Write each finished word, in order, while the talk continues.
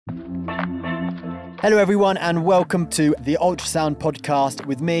Hello everyone and welcome to the Ultrasound podcast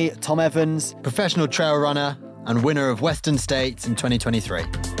with me, Tom Evans, professional trail runner and winner of Western States in 2023.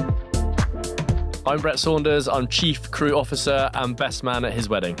 I'm Brett Saunders, I'm Chief Crew Officer and best man at his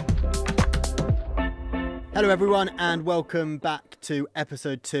wedding. Hello everyone and welcome back to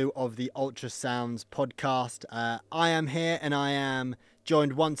episode 2 of the Ultrasounds podcast. I am here and I am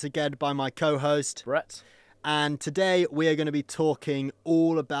joined once again by my co-host, Brett. And today we are going to be talking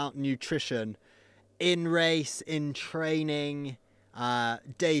all about nutrition in race, in training,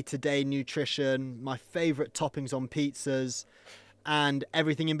 day-to-day nutrition, my favourite toppings on pizzas, and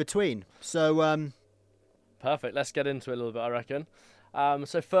everything in between. So, Perfect. Let's get into it a little bit, I reckon.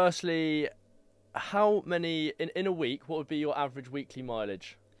 So firstly, how many, in a week, what would be your average weekly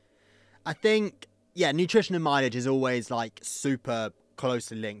mileage? I think, nutrition and mileage is always like super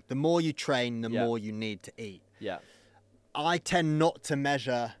closely linked. The more you train, the more you need to eat. Yeah. I tend not to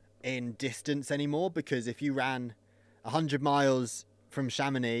measure in distance anymore because if you ran 100 miles from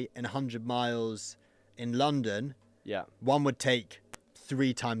Chamonix and 100 miles in London, one would take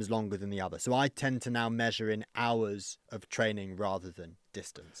 3 times longer than the other. So I tend to now measure in hours of training rather than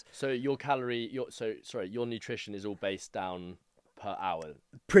distance. So your your nutrition is all based down per hour?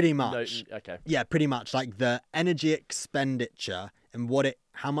 Pretty much. No, okay. Yeah, pretty much. Like the energy expenditure and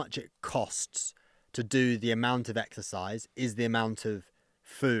how much it costs to do the amount of exercise is the amount of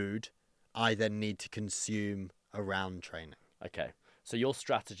food I then need to consume around training. Okay. So your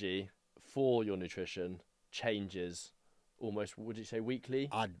strategy for your nutrition changes almost, would you say weekly?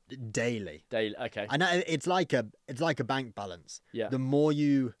 Daily. Daily. Okay. I know it's like a bank balance. Yeah. The more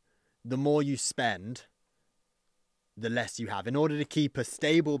you spend, the less you have. In order to keep a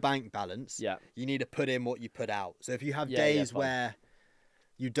stable bank balance, you need to put in what you put out. So if you have days where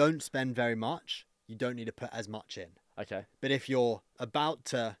you don't spend very much, you don't need to put as much in. Okay. But if you're about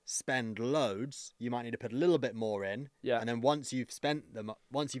to spend loads, you might need to put a little bit more in. Yeah. And then once you've spent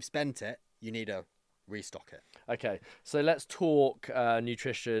it, you need to restock it. Okay. So let's talk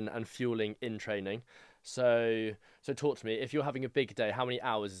nutrition and fueling in training. So talk to me. If you're having a big day, how many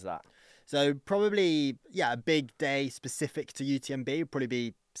hours is that? So probably, a big day specific to UTMB would probably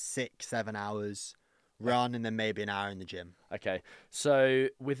be 6-7 hours run and then maybe an hour in the gym. Okay. So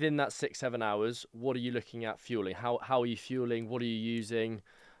within that 6-7 hours, what are you looking at fueling? How are you fueling? What are you using?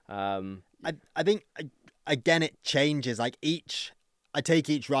 I think, again, it changes. Like I take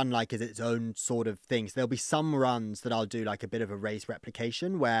each run like as its own sort of thing. So there'll be some runs that I'll do like a bit of a race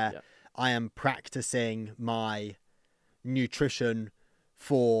replication where I am practicing my nutrition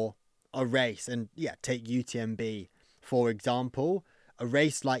for a race. And take UTMB, for example. A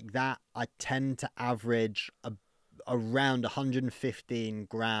race like that, I tend to average around 115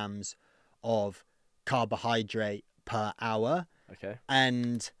 grams of carbohydrate per hour. Okay.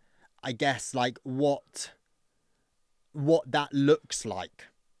 And I guess like what that looks like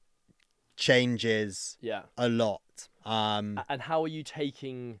changes a lot. And how are you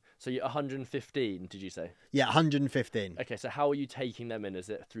taking, so you're 115, did you say? Yeah, 115. Okay, so how are you taking them in? Is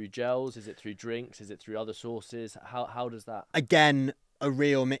it through gels? Is it through drinks? Is it through other sources? How does that? Again, a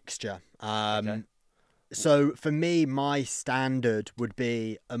real mixture. Okay. So for me, my standard would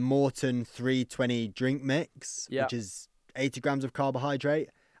be a Morton 320 drink mix, which is 80 grams of carbohydrate,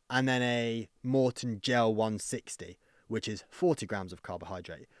 and then a Morton gel 160, which is 40 grams of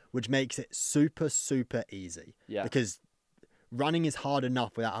carbohydrate, which makes it super, super easy. Yeah. Because running is hard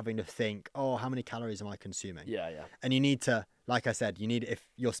enough without having to think, oh, how many calories am I consuming? Yeah. And you need to, like I said, if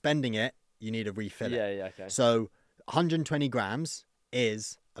you're spending it, you need to refill it. Yeah, okay. So 120 grams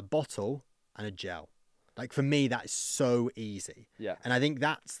is a bottle and a gel. Like for me, that is so easy. Yeah. And I think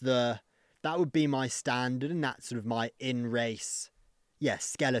that would be my standard, and that's sort of my in-race,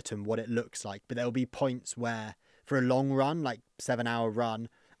 skeleton, what it looks like. But there'll be points where for a long run, like 7-hour run,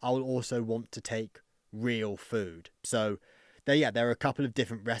 I'll also want to take real food. So there are a couple of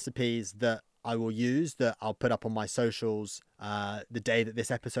different recipes that I will use that I'll put up on my socials the day that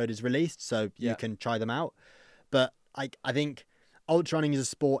this episode is released, so you can try them out. But I think ultrarunning is a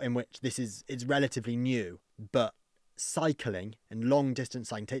sport in which it's relatively new, but cycling and long distance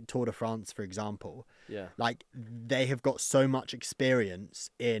cycling, take Tour de France for example, like they have got so much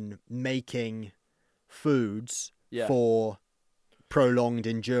experience in making foods for prolonged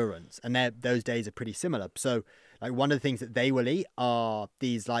endurance, and those days are pretty similar. So like one of the things that they will eat are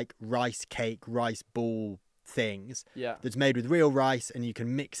these like rice cake, rice ball things that's made with real rice, and you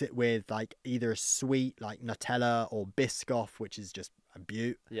can mix it with like either a sweet like Nutella or Biscoff, which is just a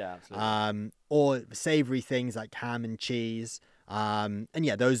beaut. Yeah, absolutely. Or savory things like ham and cheese. And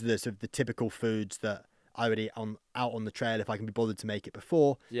those are the sort of the typical foods that I would eat out on the trail if I can be bothered to make it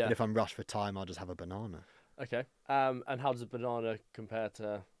before. Yeah. But if I'm rushed for time, I'll just have a banana. Okay. And how does a banana compare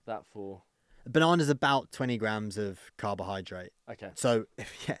to that for? A banana's about 20 grams of carbohydrate. Okay. So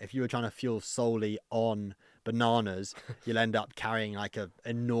if you were trying to fuel solely on bananas, you'll end up carrying like a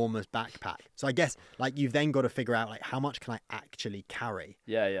enormous backpack. So I guess like you've then got to figure out like how much can I actually carry?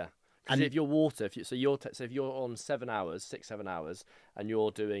 Yeah, yeah. And if you're if you're on 7 hours, 6-7 hours, and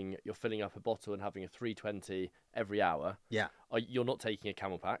you're filling up a bottle and having a 320 every hour. Yeah. You're not taking a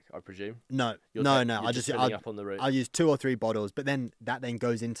camel pack, I presume. No. You're just filling up on the route. I'll use 2 or 3 bottles, but then that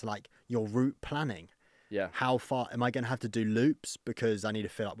goes into like your route planning. Yeah. How far am I going to have to do loops because I need to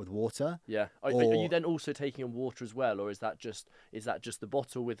fill up with water? Yeah. Are you then also taking in water as well, or is that just the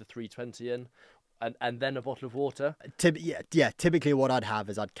bottle with the 320 in? And then a bottle of water? Yeah. Typically what I'd have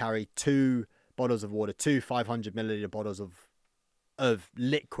is I'd carry 2 bottles of water, 2 500 milliliter bottles of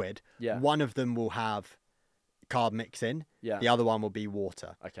liquid. Yeah. One of them will have carb mix in. Yeah. The other one will be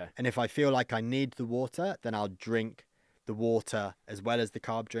water. Okay. And if I feel like I need the water, then I'll drink the water as well as the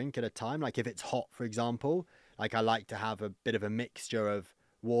carb drink at a time. Like if it's hot, for example, like I like to have a bit of a mixture of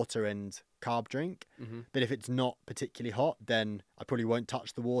water and carb drink. Mm-hmm. But if it's not particularly hot, then I probably won't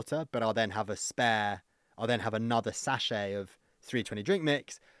touch the water, but I'll then have another sachet of 320 drink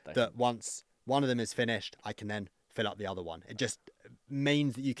mix that once one of them is finished, I can then fill up the other one. It just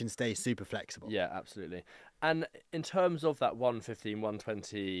means that you can stay super flexible. Yeah, absolutely. And in terms of that 115,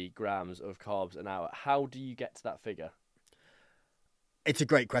 120 grams of carbs an hour, how do you get to that figure? It's a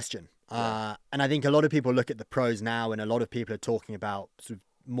great question. Yeah. And I think a lot of people look at the pros now, and a lot of people are talking about sort of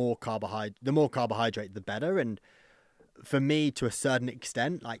the more carbohydrate, the better. And for me, to a certain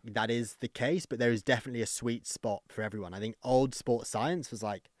extent, like that is the case, but there is definitely a sweet spot for everyone. I think old sports science was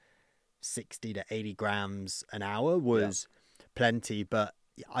like 60 to 80 grams an hour was plenty, but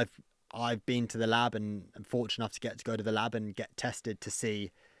I've been to the lab and I'm fortunate enough to get to go to the lab and get tested to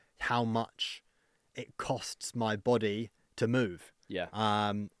see how much it costs my body to move. Yeah.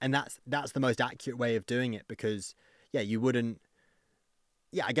 And that's the most accurate way of doing it, because you wouldn't.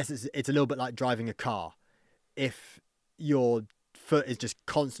 Yeah, I guess it's a little bit like driving a car. If your foot is just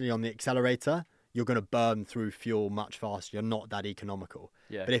constantly on the accelerator, you're going to burn through fuel much faster. You're not that economical.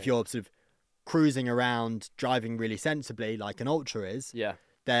 Yeah. But if you're sort of cruising around, driving really sensibly, like an ultra is,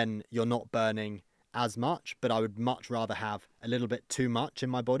 then you're not burning as much. But I would much rather have a little bit too much in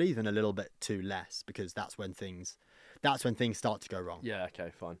my body than a little bit too less, because that's when things start to go wrong. Yeah. Okay.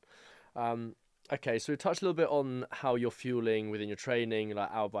 Fine. Okay, so we touched a little bit on how you're fueling within your training, like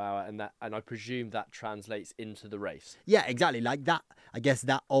hour by hour, and I presume that translates into the race. Yeah, exactly. Like that, I guess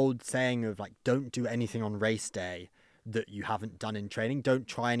that old saying of like, don't do anything on race day that you haven't done in training. Don't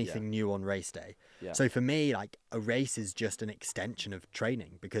try anything new on race day. Yeah. So for me, like a race is just an extension of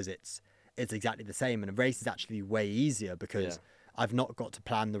training, because it's exactly the same. And a race is actually way easier because I've not got to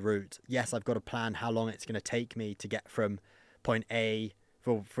plan the route. Yes, I've got to plan how long it's going to take me to get from point A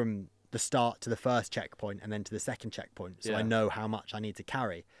from the start to the first checkpoint and then to the second checkpoint, so I know how much I need to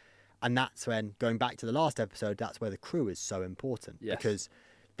carry. And that's when, going back to the last episode, that's where the crew is so important, because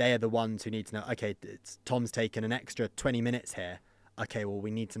they are the ones who need to know, okay, Tom's taken an extra 20 minutes here, okay, well,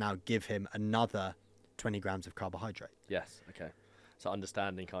 we need to now give him another 20 grams of carbohydrate. Yes. Okay. So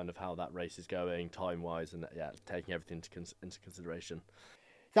understanding kind of how that race is going time wise, and taking everything into consideration.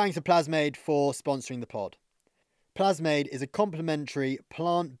 Thanks to Plasmade for sponsoring the pod. Plasmade is a complementary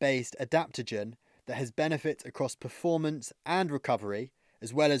plant-based adaptogen that has benefits across performance and recovery,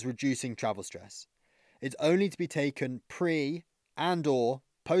 as well as reducing travel stress. It's only to be taken pre and or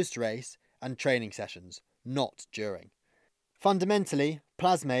post-race and training sessions, not during. Fundamentally,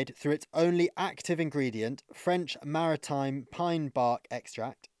 Plasmade, through its only active ingredient, French maritime pine bark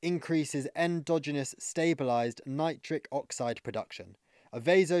extract, increases endogenous stabilized nitric oxide production, a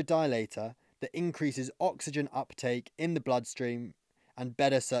vasodilator that increases oxygen uptake in the bloodstream and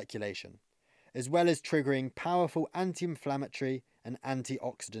better circulation, as well as triggering powerful anti-inflammatory and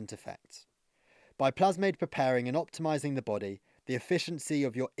antioxidant effects. By Plasmade preparing and optimizing the body, the efficiency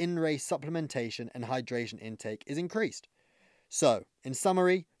of your in-race supplementation and hydration intake is increased. So, in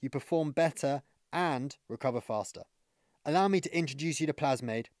summary, you perform better and recover faster. Allow me to introduce you to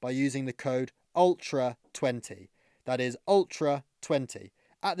Plasmade by using the code ULTRA20. That is ULTRA20.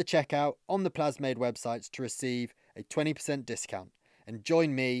 At the checkout on the Plasmade websites to receive a 20% discount, and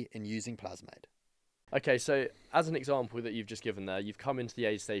join me in using Plasmade. Okay, so as an example that you've just given there, you've come into the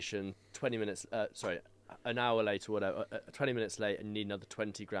aid station an hour late or whatever, 20 minutes late, and you need another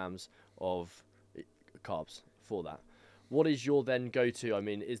 20 grams of carbs for that. What is your then go-to? I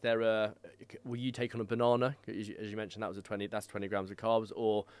mean, will you take on a banana? As you mentioned, that's 20 grams of carbs,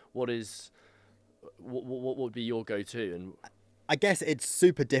 or what is what would be your go-to? And I guess it's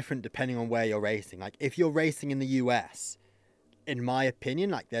super different depending on where you're racing. Like if you're racing in the US, in my opinion,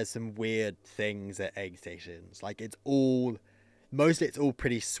 like there's some weird things at aid stations. Like mostly it's all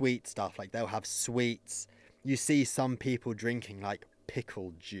pretty sweet stuff. Like they'll have sweets. You see some people drinking like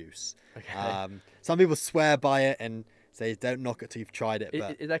pickle juice. Okay. Some people swear by it and say don't knock it till you've tried it.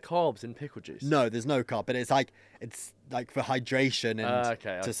 But is there carbs in pickle juice? no, there's no carb. But it's like for hydration and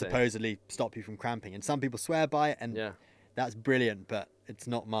to I see. supposedly stop you from cramping. And some people swear by it, and Yeah. that's brilliant. But it's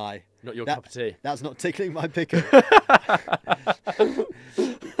not your cup of tea. That's not tickling my pickle.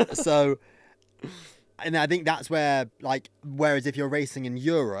 So, and I think that's where, like, whereas if you're racing in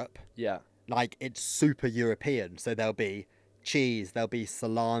Europe, Yeah. like it's super European. So there'll be cheese, there'll be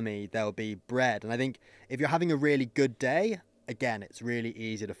salami, there'll be bread. And I think if you're having a really good day, again, it's really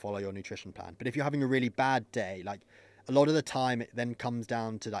easy to follow your nutrition plan. But if you're having a really bad day, like a lot of the time, it then comes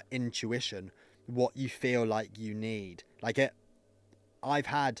down to like intuition, what you feel like you need. I've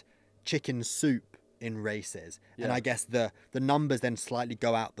had chicken soup in races, and I guess the numbers then slightly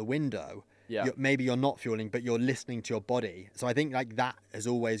go out the window. Yeah. Maybe you're not fueling, but you're listening to your body. So I think like that has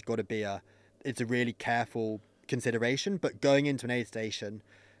always got to be it's a really careful consideration. But going into an aid station,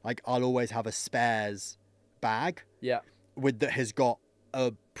 like I'll always have a spares bag. Yeah. That has got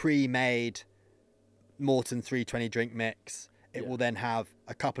a pre-made Morton 320 drink mix. It will then have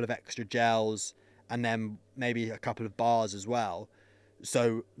a couple of extra gels and then maybe a couple of bars as well.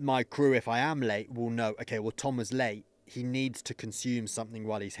 So my crew, if I am late, will know, okay, well, Tom was late. He needs to consume something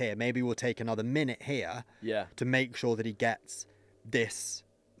while he's here. Maybe we'll take another minute here to make sure that he gets this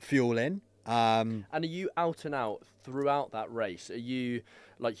fuel in. And are you out and out throughout that race? Are you,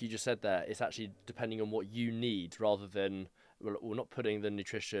 like you just said there, it's actually depending on what you need rather than, well, we're not putting the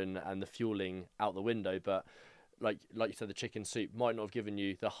nutrition and the fueling out the window, but like you said, the chicken soup might not have given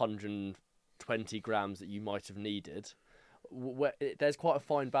you the 120 grams that you might have needed. There's quite a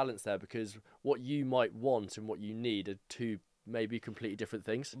fine balance there because what you might want and what you need are two maybe completely different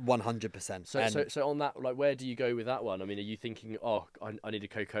things. 100%. So on that, like, where do you go with that one? I mean, are you thinking, oh, I need a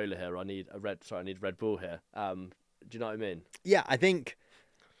Coca-Cola here, or I need Red Bull here? Do you know what I mean? Yeah, I think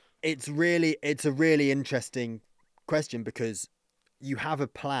it's a really interesting question because you have a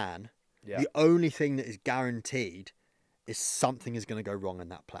plan. Yeah. The only thing that is guaranteed is something is going to go wrong in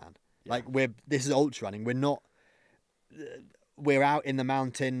that plan. Yeah. Like this is ultra running. We're out in the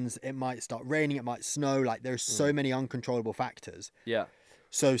mountains. It might start raining. It might snow. Like there's so many uncontrollable factors. Yeah.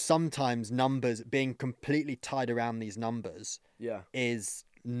 So sometimes numbers being completely tied around these numbers is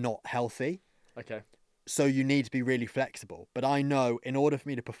not healthy. Okay. So you need to be really flexible. But I know in order for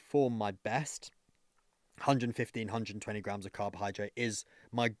me to perform my best, 115, 120 grams of carbohydrate is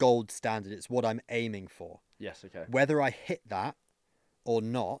my gold standard. It's what I'm aiming for. Yes. Okay. Whether I hit that or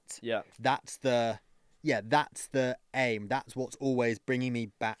not, that's the aim. That's what's always bringing me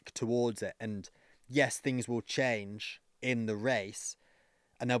back towards it. And yes, things will change in the race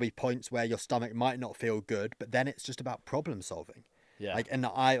and there'll be points where your stomach might not feel good, but then it's just about problem solving. Yeah.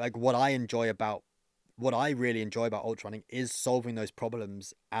 What I really enjoy about ultra running is solving those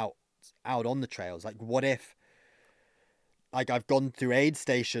problems out on the trails. Like what if, like I've gone through aid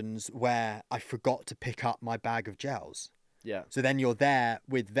stations where I forgot to pick up my bag of gels. Yeah. So then you're there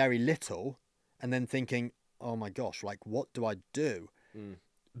with very little and then thinking, oh my gosh, like what do I do?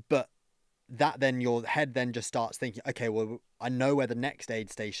 But that then your head then just starts thinking, okay, well, I know where the next aid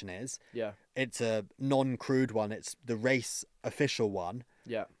station is. Yeah. It's a non-crude one. It's the race official one.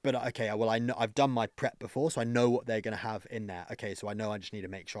 Yeah. But okay, well, I know I've done my prep before, so I know what they're going to have in there. Okay, so I know I just need to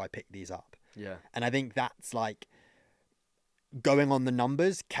make sure I pick these up. Yeah. And I think that's like going on the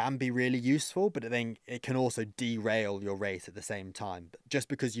numbers can be really useful, but I think it can also derail your race at the same time. But just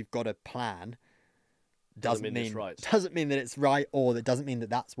because you've got a plan doesn't mean that it's right, or that doesn't mean that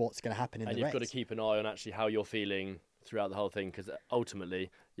that's what's going to happen in the race. And you've got to keep an eye on actually how you're feeling throughout the whole thing, because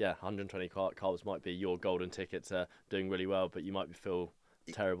ultimately, 120 carbs might be your golden ticket to doing really well, but you might feel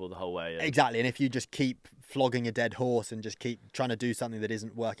terrible the whole way. Exactly, and if you just keep flogging a dead horse and just keep trying to do something that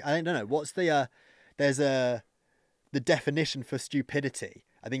isn't working, I don't know. What's the the definition for stupidity?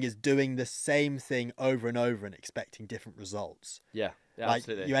 I think is doing the same thing over and over and expecting different results. Yeah, like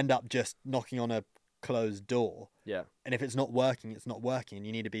absolutely. You end up just knocking on a closed door. Yeah. And if it's not working, it's not working, and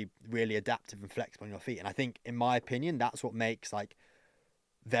you need to be really adaptive and flexible on your feet. And I think, in my opinion, that's what makes like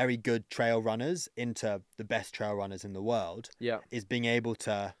very good trail runners into the best trail runners in the world. Yeah. Is being able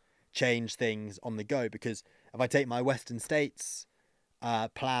to change things on the go. Because if I take my Western States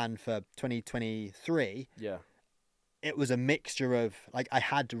plan for 2023, it was a mixture of like I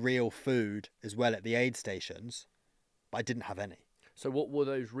had real food as well at the aid stations, but I didn't have any. So what were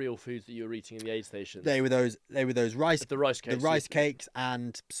those real foods that you were eating in the aid station? They were those rice, the rice cakes. The rice cakes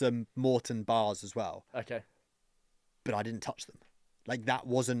and some Morton bars as well. Okay. But I didn't touch them. Like that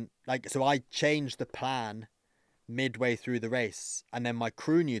wasn't like, so I changed the plan midway through the race, and then my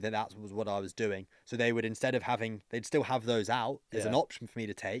crew knew that that was what I was doing. So they would, instead of having, they'd still have those out as an option for me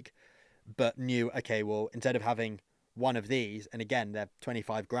to take, but knew, okay, well, instead of having one of these, and again, they're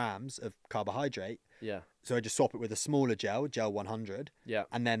 25 grams of carbohydrate. Yeah. So I just swap it with a smaller gel 100. Yeah.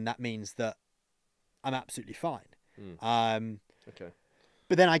 And then that means that I'm absolutely fine. Okay.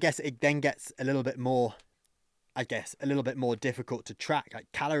 But then I guess it then gets a little bit more difficult to track. Like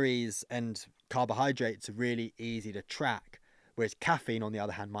calories and carbohydrates are really easy to track, whereas caffeine, on the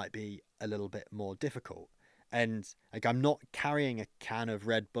other hand, might be a little bit more difficult. And like, I'm not carrying a can of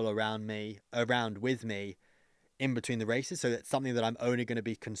Red Bull around with me in between the races, so it's something that I'm only going to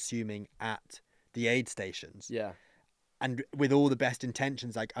be consuming at the aid stations. Yeah. And with all the best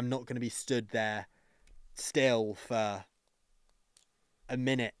intentions, like I'm not going to be stood there still for a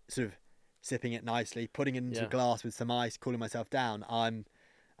minute, sort of sipping it nicely, putting it into a glass with some ice, cooling myself down. I'm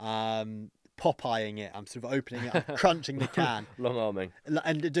Popeyeing it. I'm sort of opening it, I'm crunching the can, long arming,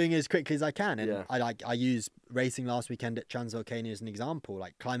 and doing it as quickly as I can. And I use racing last weekend at Transvolcania as an example.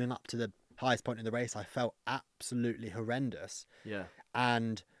 Like climbing up to the highest point in the race, I felt absolutely horrendous. Yeah.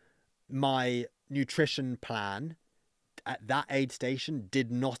 And my nutrition plan at that aid station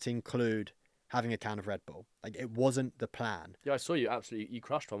did not include having a can of Red Bull. Like it wasn't the plan. Yeah, I saw you you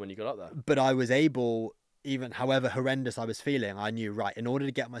crushed one when you got up there. But I was able, even however horrendous I was feeling, I knew, right, in order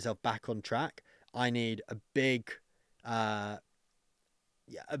to get myself back on track, I need a big, I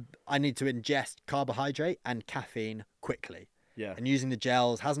need to ingest carbohydrate and caffeine quickly. Yeah. And using the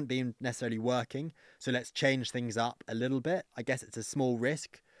gels hasn't been necessarily working. So let's change things up a little bit. I guess it's a small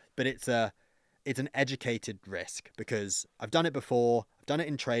risk, but it's an educated risk because I've done it before. I've done it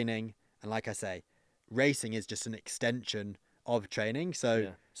in training. And like I say, racing is just an extension of training.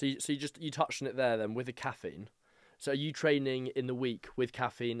 So you touched on it there then with the caffeine. So are you training in the week with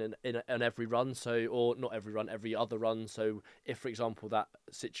caffeine in every run? So, or not every run, every other run. So if, for example, that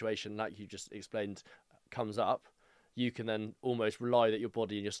situation like you just explained comes up, you can then almost rely that your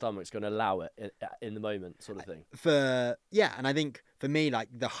body and your stomach's going to allow it in the moment, sort of thing. And I think for me, like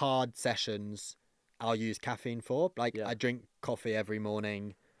the hard sessions, I'll use caffeine for. Like I drink coffee every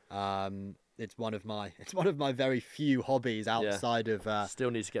morning. It's one of my very few hobbies outside of. Still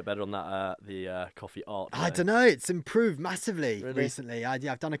need to get better on that. The coffee art. I don't know. It's improved massively recently.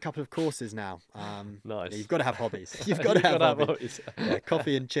 I've done a couple of courses now. Nice. You've got to have hobbies. You've got to have hobbies.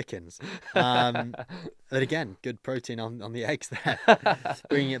 Coffee and chickens. But again, good protein on the eggs there.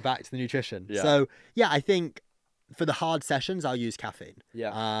 Bringing it back to the nutrition. Yeah. So I think for the hard sessions, I'll use caffeine.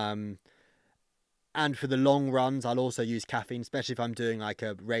 Yeah. And for the long runs, I'll also use caffeine, especially if I'm doing like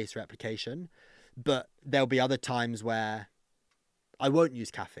a race replication. But there'll be other times where I won't use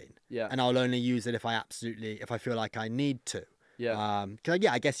caffeine. Yeah. And I'll only use it if I feel like I need to. Yeah. Because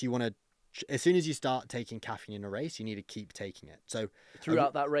I guess you want to, as soon as you start taking caffeine in a race, you need to keep taking it. So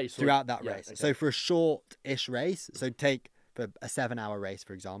throughout that race. Throughout that race. Okay. So for a short-ish race, so take for a 7-hour race,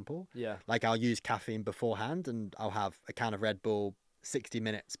 for example. Yeah. Like I'll use caffeine beforehand, and I'll have a can of Red Bull 60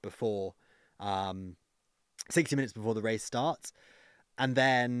 minutes before the race starts, and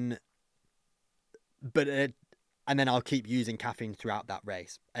then I'll keep using caffeine throughout that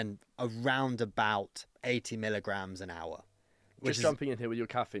race, and around about 80 milligrams an hour. Just jumping in here with your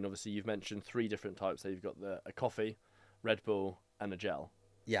caffeine, obviously you've mentioned 3 different types. So you've got a coffee, Red Bull, and a gel.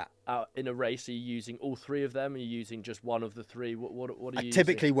 Yeah. In a race, are you using all 3 of them? Are you using just one of the 3? What are you? I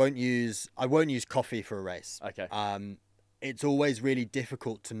typically won't use coffee for a race. Okay. It's always really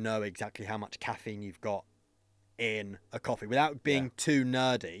difficult to know exactly how much caffeine you've got in a coffee without being too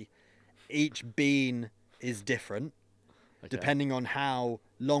nerdy. Each bean is different. Okay. Depending on how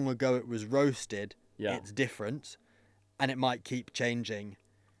long ago it was roasted, it's different, and it might keep changing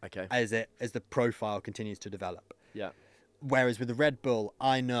as the profile continues to develop. Yeah. Whereas with the Red Bull,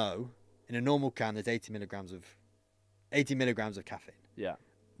 I know in a normal can there's 80 milligrams of caffeine. Yeah.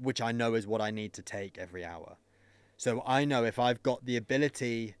 Which I know is what I need to take every hour. So I know if I've got the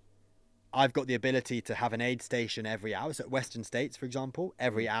ability to have an aid station every hour. So at Western States, for example,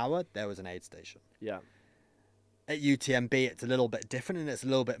 every hour there was an aid station. Yeah. At UTMB, it's a little bit different and it's a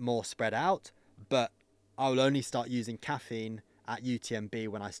little bit more spread out. But I'll only start using caffeine at UTMB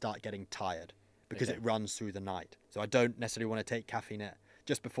when I start getting tired because it runs through the night. So I don't necessarily want to take caffeine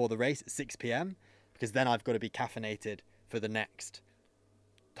just before the race at 6 p.m. because then I've got to be caffeinated for the next,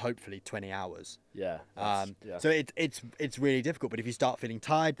 hopefully, 20 hours. Yeah. So it's really difficult. But if you start feeling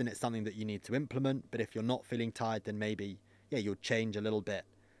tired, then it's something that you need to implement. But if you're not feeling tired, then maybe yeah, you'll change a little bit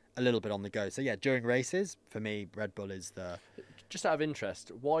on the go. So yeah, during races, for me, Red Bull is the... Just out of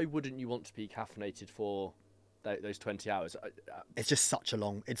interest, why wouldn't you want to be caffeinated for those 20 hours? It's just such a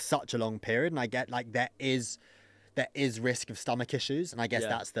long period, and I get like there is risk of stomach issues, and I guess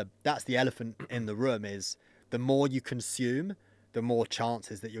that's the elephant in the room is the more you consume, the more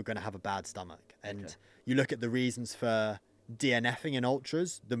chances that you're going to have a bad stomach. And you look at the reasons for DNFing in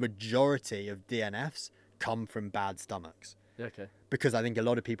ultras, the majority of DNFs come from bad stomachs. Okay. Because I think a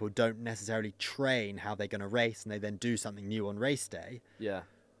lot of people don't necessarily train how they're going to race, and they then do something new on race day. Yeah.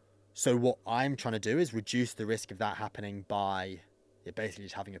 So what I'm trying to do is reduce the risk of that happening by basically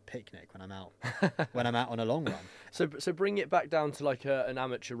just having a picnic when I'm out on a long run. So bring it back down to like an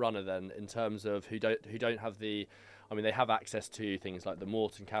amateur runner then, in terms of who don't have the... I mean, they have access to things like the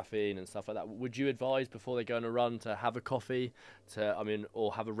Morton caffeine and stuff like that. Would you advise before they go on a run to have a coffee,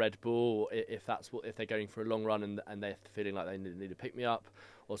 or have a Red Bull if they're going for a long run and they're feeling like they need to pick me up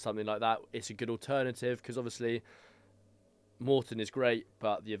or something like that? It's a good alternative, because obviously Morton is great,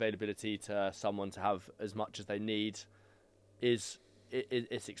 but the availability to someone to have as much as they need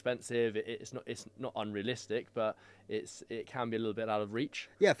it's expensive. It's not unrealistic, but it can be a little bit out of reach.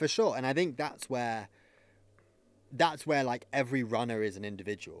 Yeah, for sure. And I think that's where like every runner is an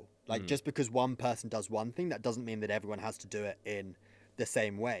individual. Like just because one person does one thing, that doesn't mean that everyone has to do it in the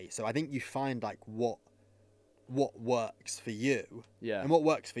same way. So I think you find like what works for you. Yeah. And what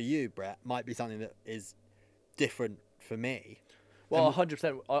works for you, Brett, might be something that is different for me. Well,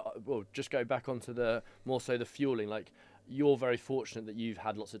 100%. Well, just go back onto the more so the fueling. Like, you're very fortunate that you've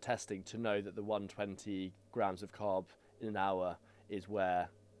had lots of testing to know that the 120 grams of carb in an hour is where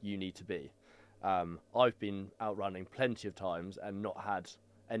you need to be. I've been out running plenty of times and not had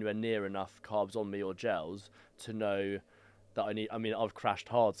anywhere near enough carbs on me or gels to know that I've crashed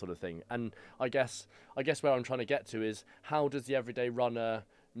hard, sort of thing. And I guess where I'm trying to get to is, how does the everyday runner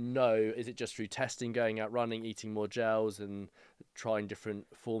know? Is it just through testing, going out running, eating more gels and trying different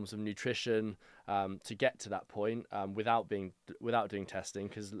forms of nutrition to get to that point without doing testing?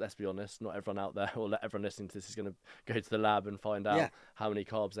 Because let's be honest, not everyone out there or everyone listening to this is going to go to the lab and find out how many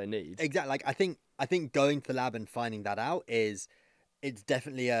carbs they need. Exactly. Like I think going to the lab and finding that out it's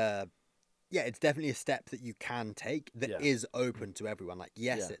definitely a step that you can take that is open to everyone. Like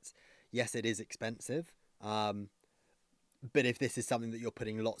yes, it is expensive. But if this is something that you're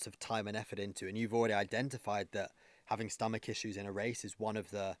putting lots of time and effort into, and you've already identified that having stomach issues in a race is one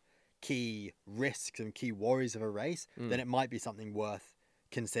of the key risks and key worries of a race, then it might be something worth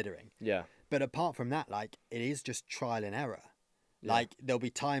considering. Yeah. But apart from that, like, it is just trial and error. Yeah. Like, there'll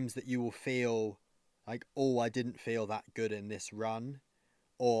be times that you will feel like, oh, I didn't feel that good in this run,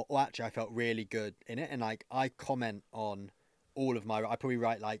 or actually I felt really good in it. And like, I comment on all of I probably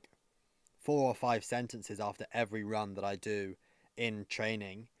write like 4 or 5 sentences after every run that I do in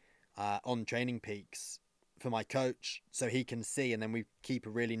training, on Training Peaks for my coach, so he can see, and then we keep a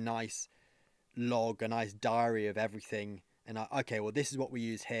really nice log, a nice diary of everything. And okay, well, this is what we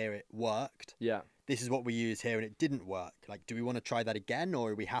use here, it worked. Yeah. This is what we use here and it didn't work. Like, do we want to try that again, or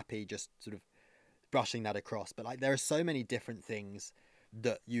are we happy just sort of brushing that across? But like, there are so many different things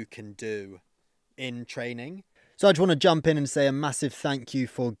that you can do in training. So I just want to jump in and say a massive thank you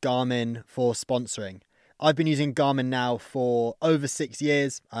for Garmin for sponsoring. I've been using Garmin now for over 6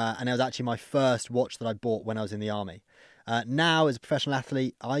 years, and it was actually my first watch that I bought when I was in the army. Now, as a professional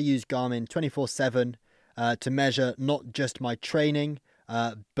athlete, I use Garmin 24/7 to measure not just my training,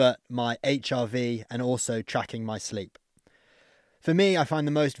 but my HRV and also tracking my sleep. For me, I find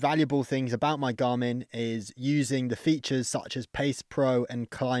the most valuable things about my Garmin is using the features such as Pace Pro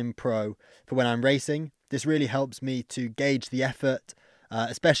and Climb Pro for when I'm racing. This really helps me to gauge the effort,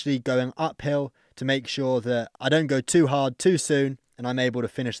 especially going uphill, to make sure that I don't go too hard too soon and I'm able to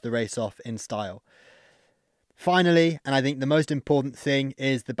finish the race off in style. Finally, and I think the most important thing,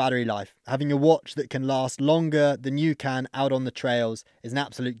 is the battery life. Having a watch that can last longer than you can out on the trails is an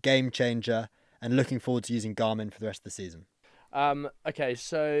absolute game changer, and looking forward to using Garmin for the rest of the season. Okay,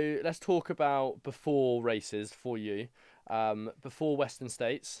 so let's talk about before races for you. Before Western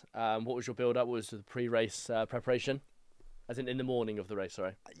States, what was your build-up? What was the pre-race preparation? As in the morning of the race,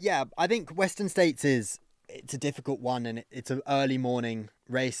 sorry. Yeah, I think Western States it's a difficult one, and it's an early morning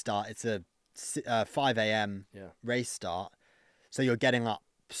race start. It's a 5 a.m. race start, so you're getting up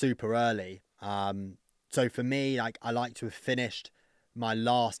super early. So for me, like, I like to have finished my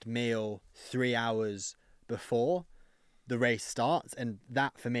last meal 3 hours before the race starts, and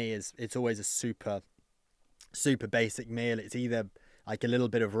that for me it's always a super basic meal. It's either like a little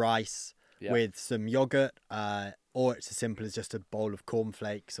bit of rice with some yogurt, or it's as simple as just a bowl of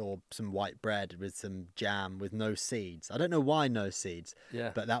cornflakes or some white bread with some jam with no seeds. I don't know why no seeds,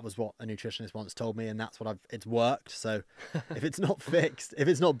 but that was what a nutritionist once told me, and that's what it's worked. So if it's not fixed, if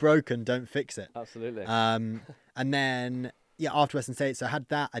it's not broken, don't fix it. Absolutely. And then, after Western States, so I had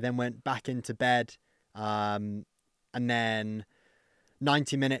that. I then went back into bed, and then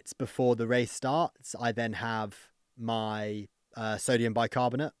 90 minutes before the race starts, I then have my sodium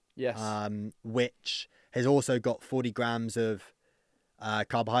bicarbonate, which has also got 40 grams of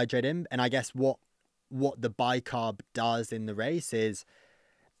carbohydrate in. And I guess what the bicarb does in the race is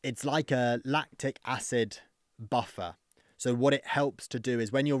it's like a lactic acid buffer. So what it helps to do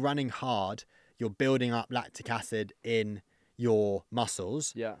is when you're running hard, you're building up lactic acid in your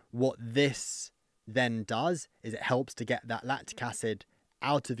muscles. What this then does is it helps to get that lactic acid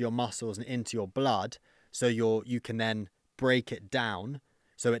out of your muscles and into your blood, so you can then break it down,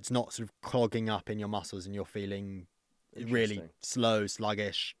 so it's not sort of clogging up in your muscles and you're feeling really slow,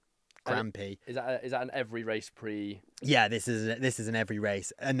 sluggish, crampy. Is that an every race pre? Yeah, this is an every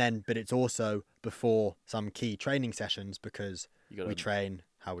race, but it's also before some key training sessions because we train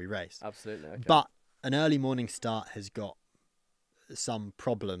how we race. Absolutely. Okay. But an early morning start has got some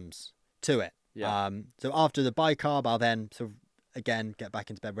problems to it. So after the bicarb, I'll then sort of again get back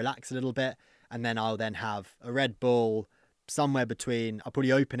into bed, relax a little bit, and then I'll then have a Red Bull somewhere between. I'll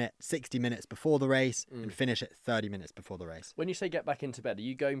probably open it 60 minutes before the race and finish it 30 minutes before the race. When you say get back into bed, are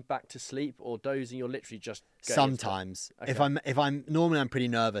you going back to sleep or dozing? You're literally just going sometimes. Okay. If I'm normally I'm pretty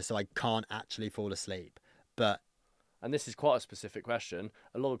nervous, so I can't actually fall asleep. And this is quite a specific question.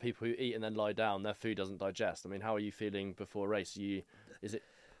 A lot of people who eat and then lie down, their food doesn't digest. I mean, how are you feeling before a race? Is it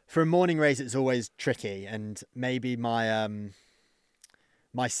for a morning race? It's always tricky, and maybe my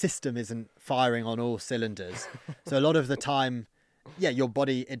system isn't firing on all cylinders. So a lot of the time, your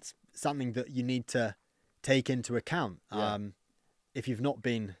body, it's something that you need to take into account. If you've not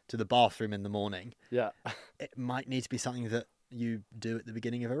been to the bathroom in the morning, it might need to be something that you do at the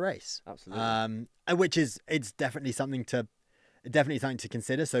beginning of a race. Absolutely. Which it's definitely something to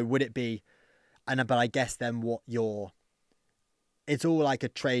consider. So would it be, but I guess then it's all like a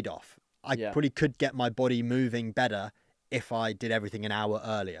trade-off. I probably could get my body moving better if I did everything an hour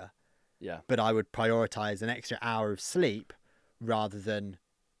earlier. But I would prioritize an extra hour of sleep rather than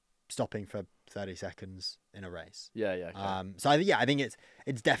stopping for 30 seconds in a race. Okay. So I think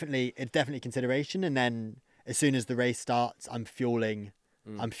it's definitely consideration. And then as soon as the race starts, I'm fueling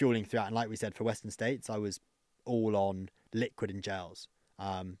throughout. And like we said, for Western States, I was all on liquid and gels,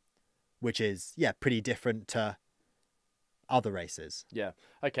 which is pretty different to other races.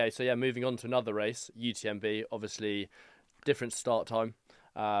 Okay, so moving on to another race, UTMB, obviously different start time.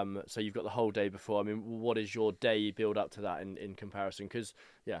 So you've got the whole day before. I mean, what is your day build up to that in comparison? Because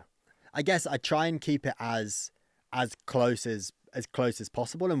I guess I try and keep it as close as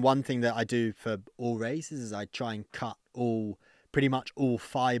possible. And one thing that I do for all races is I try and cut pretty much all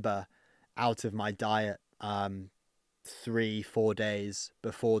fiber out of my diet 3-4 days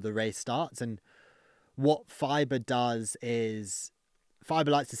before the race starts. And what fiber does is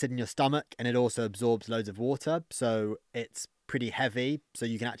fiber likes to sit in your stomach, and it also absorbs loads of water, so it's pretty heavy, so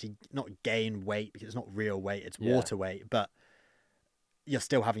you can actually not gain weight because it's not real weight, it's water weight, but you're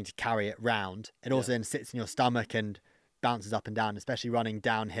still having to carry it round. It also then sits in your stomach and bounces up and down, especially running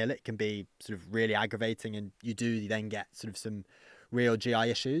downhill. It can be sort of really aggravating, and you then get sort of some real GI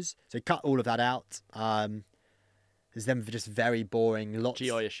issues. So cut all of that out. There's then just very boring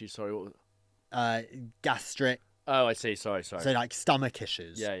GI issues, sorry, what was gastric. Oh, I see. Sorry. So like stomach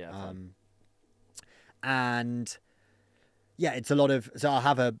issues. And it's a lot of. So I'll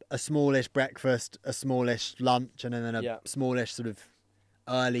have a smallish breakfast, a smallish lunch, and then a smallish sort of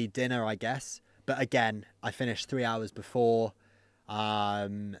early dinner, I guess. But again, I finish 3 hours before,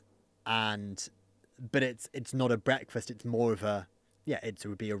 but it's not a breakfast. It's more of it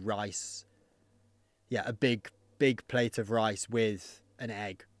would be a rice. A big plate of rice with an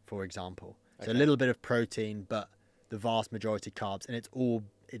egg, for example. So a little bit of protein, but the vast majority carbs, and it's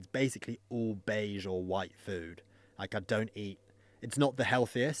basically all beige or white food. Like I don't eat. It's not the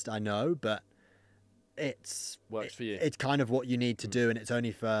healthiest, I know, but works for you. It's kind of what you need to do, and it's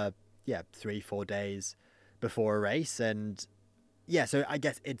only for 3-4 days before a race, and so I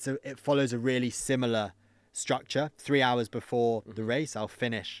guess it follows a really similar structure. 3 hours before the race, I'll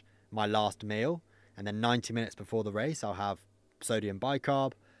finish my last meal, and then 90 minutes before the race, I'll have sodium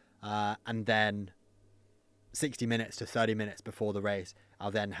bicarb. And then 60 minutes to 30 minutes before the race, I'll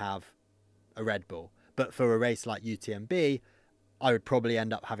then have a Red Bull. But for a race like UTMB, I would probably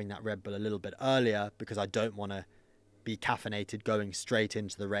end up having that Red Bull a little bit earlier because I don't want to be caffeinated going straight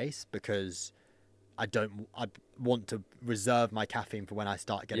into the race, because I want to reserve my caffeine for when I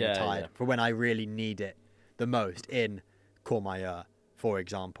start getting tired, for when I really need it the most in Courmayeur, for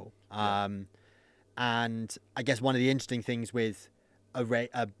example. And I guess one of the interesting things with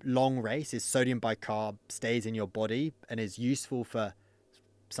a long race is sodium bicarb stays in your body and is useful for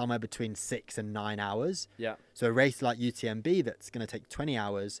somewhere between 6 and 9 hours. Yeah. So a race like UTMB that's going to take 20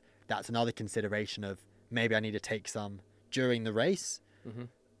 hours, that's another consideration of maybe I need to take some during the race. Mm-hmm.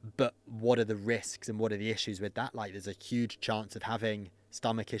 But what are the risks and what are the issues with that? Like, there's a huge chance of having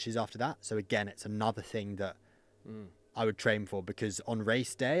stomach issues after that. So again, it's another thing that I would train for, because on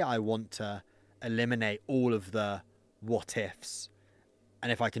race day, I want to eliminate all of the what ifs.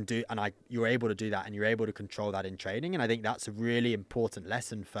 And if I can do, and you're able to do that, and you're able to control that in training. And I think that's a really important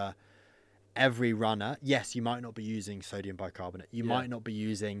lesson for every runner. Yes, you might not be using sodium bicarbonate. You might not be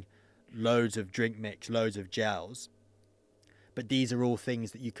using loads of drink mix, loads of gels. But these are all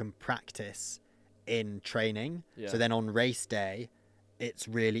things that you can practice in training. Yeah. So then on race day, it's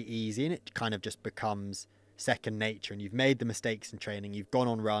really easy, and it kind of just becomes second nature. And you've made the mistakes in training. You've gone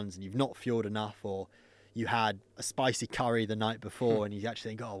on runs and you've not fueled enough, or you had a spicy curry the night before and you actually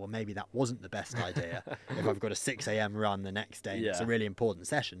think, oh, well, maybe that wasn't the best idea if I've got a 6 a.m. run the next day. It's a really important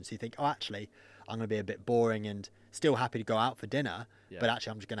session. So you think, oh, actually, I'm going to be a bit boring and still happy to go out for dinner, but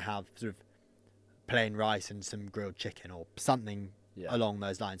actually I'm just going to have sort of plain rice and some grilled chicken or something along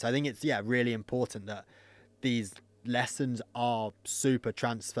those lines. So I think it's, really important that these lessons are super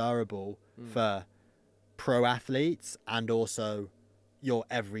transferable for pro athletes and also your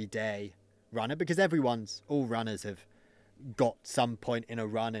everyday runner, because all runners have got some point in a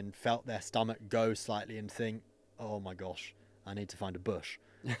run and felt their stomach go slightly and think, oh my gosh, I need to find a bush.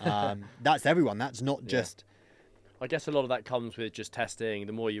 That's everyone. That's not just. I guess a lot of that comes with just testing.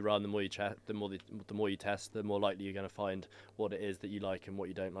 The more you run, the more you the more you test, the more likely you're going to find what it is that you like and what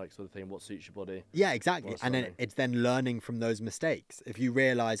you don't like, sort of thing, what suits your body. Yeah, exactly. And then it's then learning from those mistakes. If you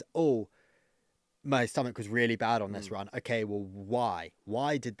realize, oh, my stomach was really bad on this run. Okay, well, why?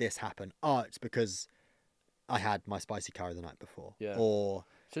 Why did this happen? Oh, it's because I had my spicy curry the night before. Yeah. Or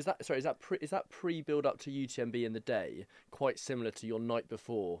so is that pre build up to UTMB in the day quite similar to your night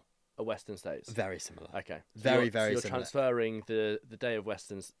before a Western States? Very similar. Okay. Very so you're similar. Transferring the day of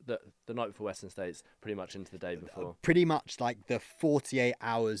the night before Western States pretty much into the day before. Pretty much like the 48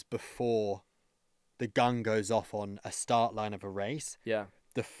 hours before the gun goes off on a start line of a race. Yeah.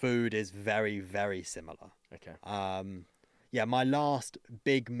 The food is very, very similar. Okay. My last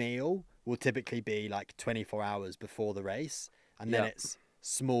big meal will typically be like 24 hours before the race. And then it's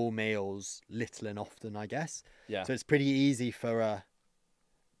small meals, little and often, I guess. Yeah. So it's pretty easy for a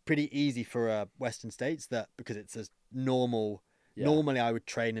Western States, that because it's a normal. Yeah. Normally I would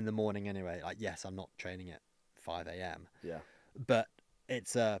train in the morning anyway. Like, yes, I'm not training at 5 a.m. Yeah. But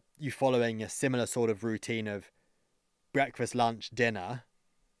it's you following a similar sort of routine of breakfast, lunch, dinner,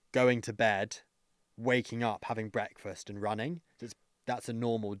 going to bed, waking up, having breakfast and running. That's a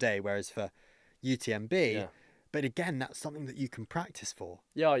normal day. Whereas for UTMB, but again, that's something that you can practice for.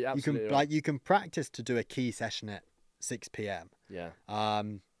 Yeah, absolutely. You can practice to do a key session at 6 p.m. Yeah.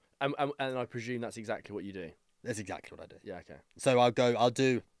 And I presume that's exactly what you do. That's exactly what I do. Yeah. Okay. So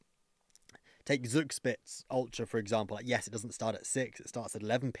take Zugspitz Ultra, for example. Like, yes, it doesn't start at 6, it starts at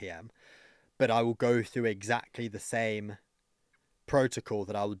 11 p.m. But I will go through exactly the same protocol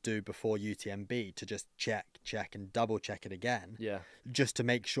that I would do before UTMB to just check and double check it again. Yeah. Just to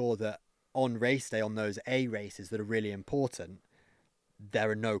make sure that on race day, on those A races that are really important, there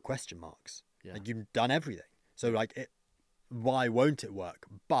are no question marks. Yeah. Like, you've done everything. So why won't it work?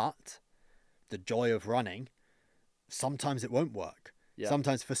 But the joy of running, sometimes it won't work. Yeah.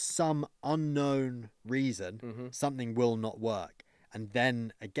 Sometimes for some unknown reason, something will not work. And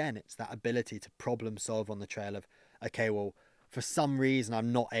then again, it's that ability to problem solve on the trail of, okay, well, for some reason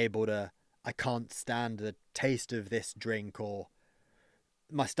I can't stand the taste of this drink, or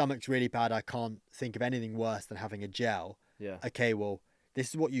my stomach's really bad. I can't think of anything worse than having a gel. Yeah. Okay, well, this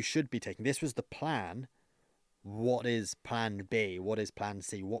is what you should be taking. This was the plan. What is plan B? What is plan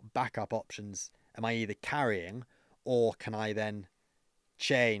C? What backup options am I either carrying, or can I then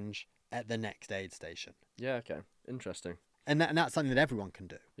change at the next aid station? Yeah, okay. Interesting. And that's something that everyone can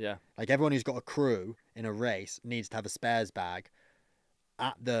do. Yeah. Like, everyone who's got a crew in a race needs to have a spares bag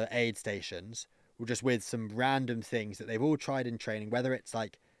at the aid stations, or just with some random things that they've all tried in training, whether it's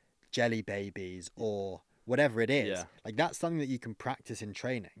like jelly babies or whatever it is. Yeah. Like, that's something that you can practice in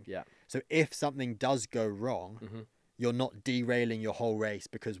training. Yeah. So if something does go wrong, you're not derailing your whole race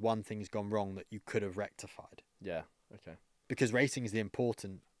because one thing's gone wrong that you could have rectified. Yeah. Okay. Because racing is the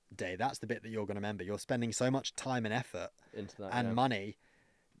important day, that's the bit that you're going to remember. You're spending so much time and effort into that, and money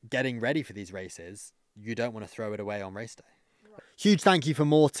getting ready for these races. You don't want to throw it away on race day. Huge thank you for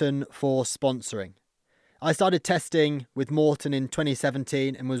Maurten for sponsoring. I started testing with Maurten in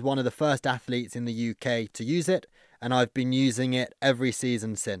 2017 and was one of the first athletes in the UK to use it, and I've been using it every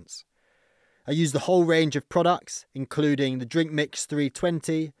season since. I use the whole range of products, including the Drink Mix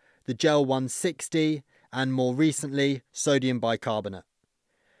 320, the Gel 160, and more recently, sodium bicarbonate.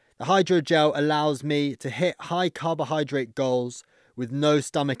 The hydrogel allows me to hit high carbohydrate goals with no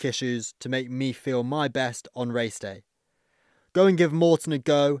stomach issues to make me feel my best on race day. Go and give Maurten a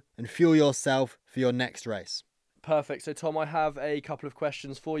go and fuel yourself for your next race. Perfect. So Tom, I have a couple of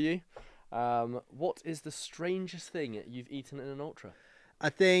questions for you. What is the strangest thing you've eaten in an ultra? I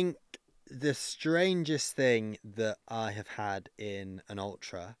think the strangest thing that I have had in an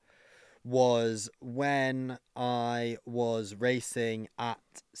ultra was when I was racing at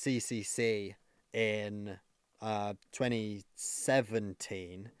CCC in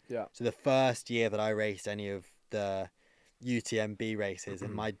 2017. Yeah. So the first year that I raced any of the UTMB races,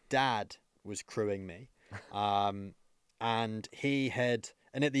 and my dad was crewing me. And he had,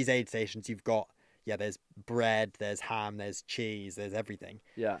 and at these aid stations, you've got, there's bread, there's ham, there's cheese, there's everything.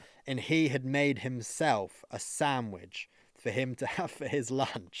 Yeah. And he had made himself a sandwich for him to have for his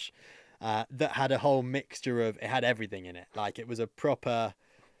lunch that had a whole mixture of, it had everything in it. Like, it was a proper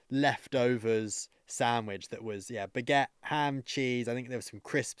leftovers sandwich that was, baguette, ham, cheese. I think there was some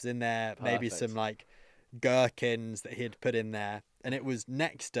crisps in there, Perfect. maybe some like gherkins that he had put in there. And it was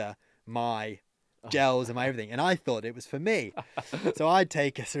next to my gels and my everything, and I thought it was for me. So I'd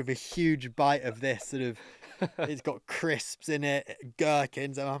take a sort of a huge bite of this sort of, it's got crisps in it,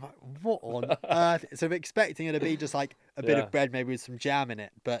 gherkins, and I'm like, what on earth? Sort of expecting it to be just like a bit of bread, maybe with some jam in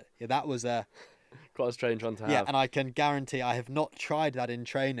it. But that was quite a strange one to have. Yeah, and I can guarantee I have not tried that in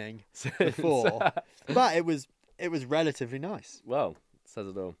training before, but it was relatively nice. Well, says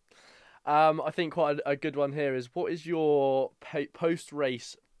it all. I think quite a good one here is, what is your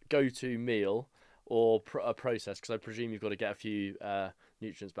post-race go-to meal or a process? Because I presume you've got to get a few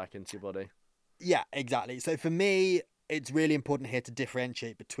nutrients back into your body. Yeah, exactly. So for me, it's really important here to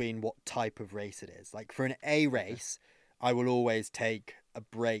differentiate between what type of race it is. Like for an A race, I will always take a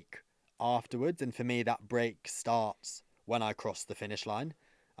break afterwards. And for me, that break starts when I cross the finish line.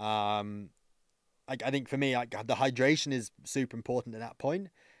 I think for me, the hydration is super important at that point.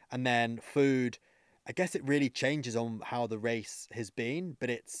 And then food, I guess it really changes on how the race has been, but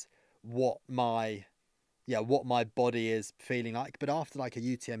it's what my body is feeling like. But after like a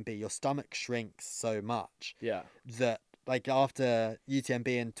UTMB, your stomach shrinks so much that like after UTMB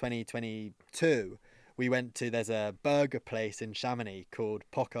in 2022, we went to, there's a burger place in Chamonix called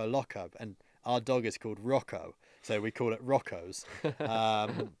Poco Loco, and our dog is called Rocco, so we call it Rocco's.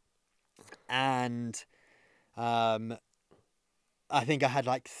 I think I had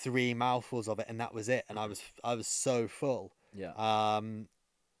like 3 mouthfuls of it, and that was it. And I was so full. Yeah.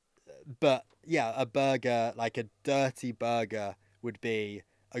 But yeah, a burger, like a dirty burger, would be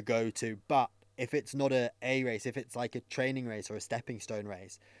a go-to. But if it's not a race, if it's like a training race or a stepping stone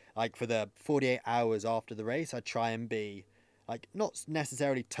race, like for the 48 hours after the race, I try and be like not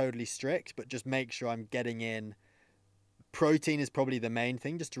necessarily totally strict, but just make sure I'm getting in. Protein is probably the main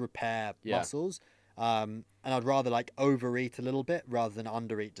thing, just to repair muscles. And I'd rather like overeat a little bit rather than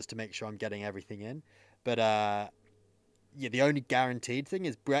undereat, just to make sure I'm getting everything in. But the only guaranteed thing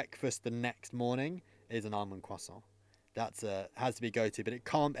is breakfast the next morning is an almond croissant. That's has to be go-to, but it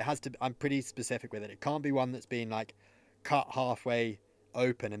has to, I'm pretty specific with it. It can't be one that's been like cut halfway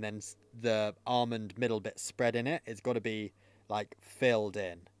open and then the almond middle bit spread in it. It's got to be like filled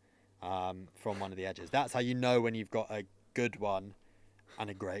in from one of the edges. That's how you know when you've got a good one and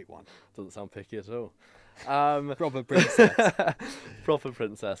a great one. Doesn't sound picky at all. Proper princess. Proper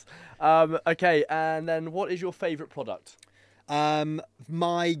princess. Okay, and then what is your favourite product?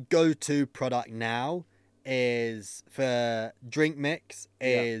 My go-to product now is for drink mix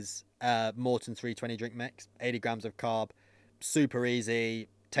is Maurten 320 drink mix, 80 grams of carb, super easy,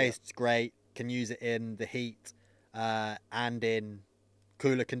 tastes great, can use it in the heat and in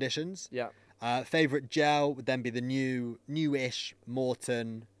cooler conditions. Yeah. Favorite gel would then be the newish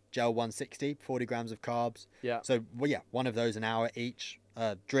Maurten Gel 160, 40 grams of carbs. Yeah. So, one of those an hour each.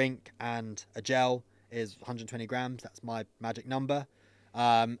 Drink and a gel is 120 grams. That's my magic number.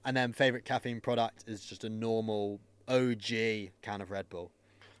 And then favorite caffeine product is just a normal OG can of Red Bull.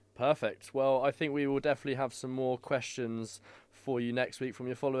 Perfect. Well, I think we will definitely have some more questions for you next week from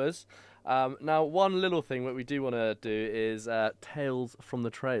your followers. Now, one little thing that we do want to do is Tales from the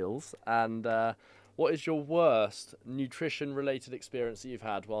Trails. And What is your worst nutrition-related experience that you've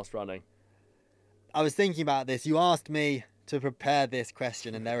had whilst running? I was thinking about this. You asked me to prepare this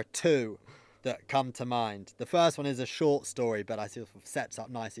question, and there are two that come to mind. The first one is a short story, but I sort of sets up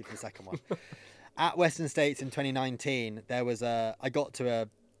nicely for the second one. At Western States in 2019, I got to a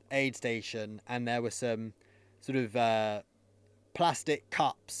aid station, and there were some sort of plastic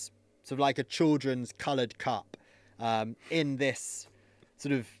cups, sort of like a children's coloured cup, in this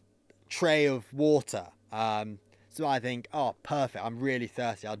sort of tray of water. So I think, oh, perfect, I'm really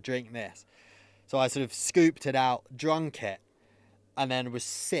thirsty, I'll drink this. So I sort of scooped it out, drunk it, and then was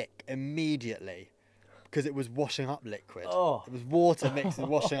sick immediately because it was washing up liquid. Oh. It was water mixed with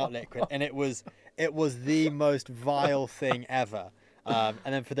washing up liquid, and it was the most vile thing ever. And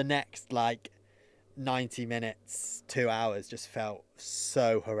then for the next 90 minutes, 2 hours, just felt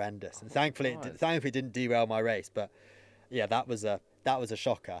so horrendous. And thankfully it didn't derail my race. But yeah, that was a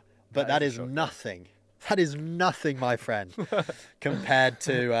shocker. But that is nothing. That is nothing, my friend, compared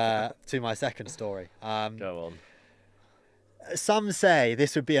to my second story. Go on. Some say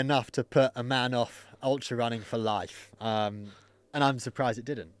this would be enough to put a man off ultra running for life. And I'm surprised it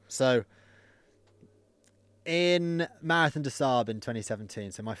didn't. So in Marathon des Sables in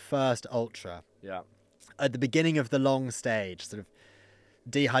 2017, so my first ultra, at the beginning of the long stage, sort of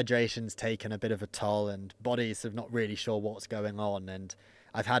dehydration's taken a bit of a toll and body's sort of not really sure what's going on. And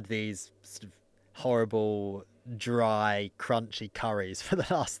I've had these sort of horrible, dry, crunchy curries for the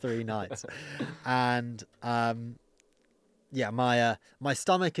last 3 nights. And my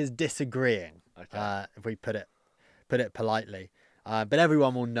stomach is disagreeing, if we put it politely. But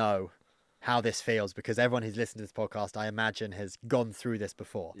everyone will know how this feels because everyone who's listened to this podcast, I imagine, has gone through this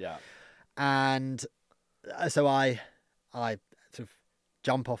before. Yeah. And so I sort of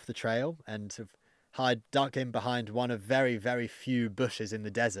jump off the trail and sort of duck in behind one of very, very few bushes in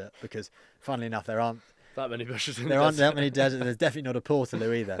the desert because, funnily enough, there aren't that many bushes in the desert. There aren't that many deserts. There's definitely not a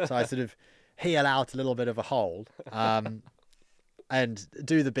portaloo either. So I sort of heel out a little bit of a hole and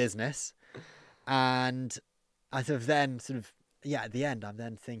do the business. And I sort of then at the end, I'm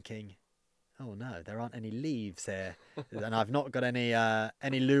then thinking, oh no, there aren't any leaves here. And I've not got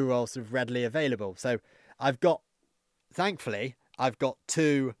any loo roll sort of readily available. So thankfully, I've got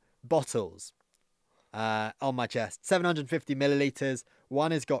 2 bottles on my chest, 750 millilitres.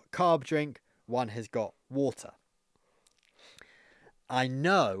 One has got carb drink, one has got water. I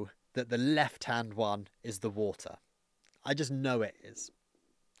know that the left-hand one is the water. I just know it is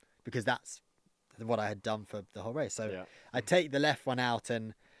because that's what I had done for the whole race. So I take the left one out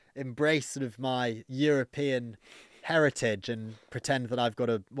and embrace sort of my European heritage and pretend that I've got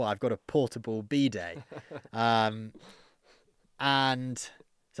a portable bidet. And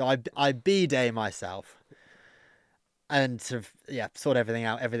so I bidet myself and sort everything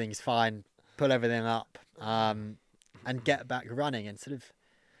out. Everything's fine. Pull everything up and get back running. And sort of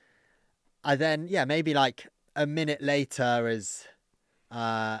I then maybe a minute later is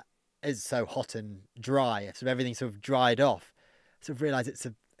so hot and dry. So everything sort of dried off. Sort of realise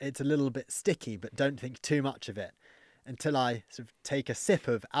it's a little bit sticky, but don't think too much of it until I sort of take a sip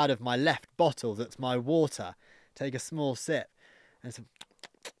out of my left bottle. That's my water. Take a small sip. And so,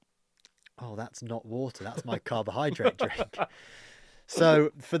 oh, that's not water. That's my carbohydrate drink.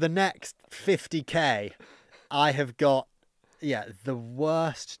 So for the next 50k, I have got, the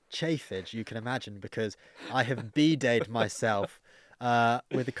worst chafage you can imagine because I have bidetted myself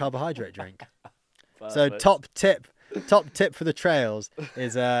with a carbohydrate drink. Perfect. So top tip for the trails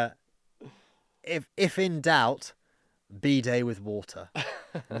is if in doubt, bidet with water,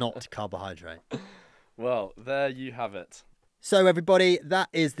 not carbohydrate. Well, there you have it. So everybody, that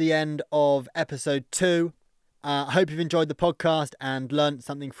is the end of episode 2. I hope you've enjoyed the podcast and learned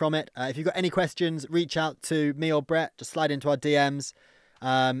something from it. If you've got any questions, reach out to me or Brett. Just slide into our DMs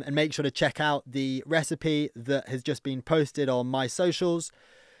and make sure to check out the recipe that has just been posted on my socials.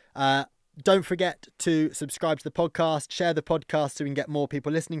 Don't forget to subscribe to the podcast, share the podcast so we can get more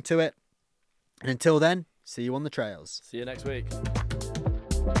people listening to it. And until then, see you on the trails. See you next week.